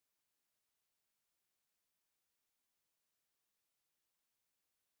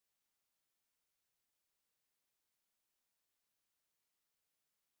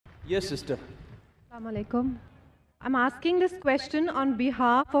Yes, sister. Assalamu alaikum. I'm asking this question on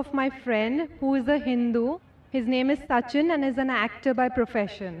behalf of my friend who is a Hindu. His name is Sachin and is an actor by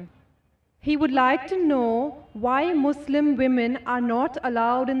profession. He would like to know why Muslim women are not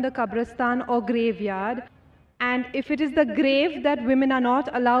allowed in the Qabristan or graveyard, and if it is the grave that women are not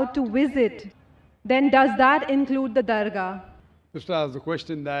allowed to visit, then does that include the dargah? Sister asked the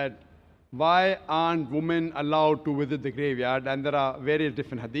question that why aren't women allowed to visit the graveyard? And there are various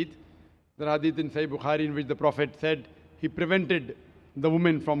different hadith. There are hadith in Sahih Bukhari in which the Prophet said he prevented the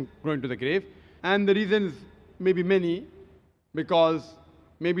women from going to the grave. And the reasons may be many, because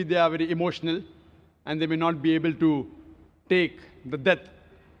maybe they are very emotional and they may not be able to take the death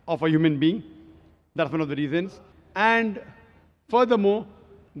of a human being. That's one of the reasons. And furthermore,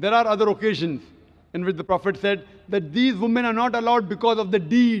 there are other occasions in which the Prophet said that these women are not allowed because of the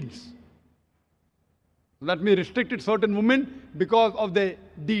deeds. That may restricted certain women because of their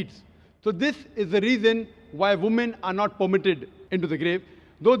deeds. So this is the reason why women are not permitted into the grave.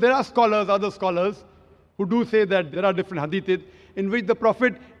 Though there are scholars, other scholars, who do say that there are different hadiths in which the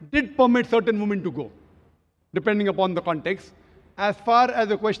Prophet did permit certain women to go, depending upon the context. As far as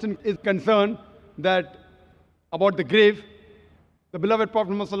the question is concerned that about the grave, the beloved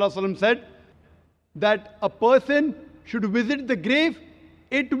Prophet ﷺ said that a person should visit the grave,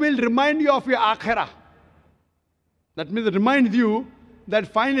 it will remind you of your akhirah. That means it reminds you that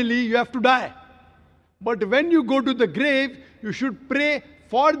finally you have to die. But when you go to the grave, you should pray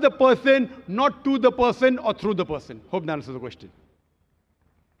for the person, not to the person or through the person. Hope that answers the question.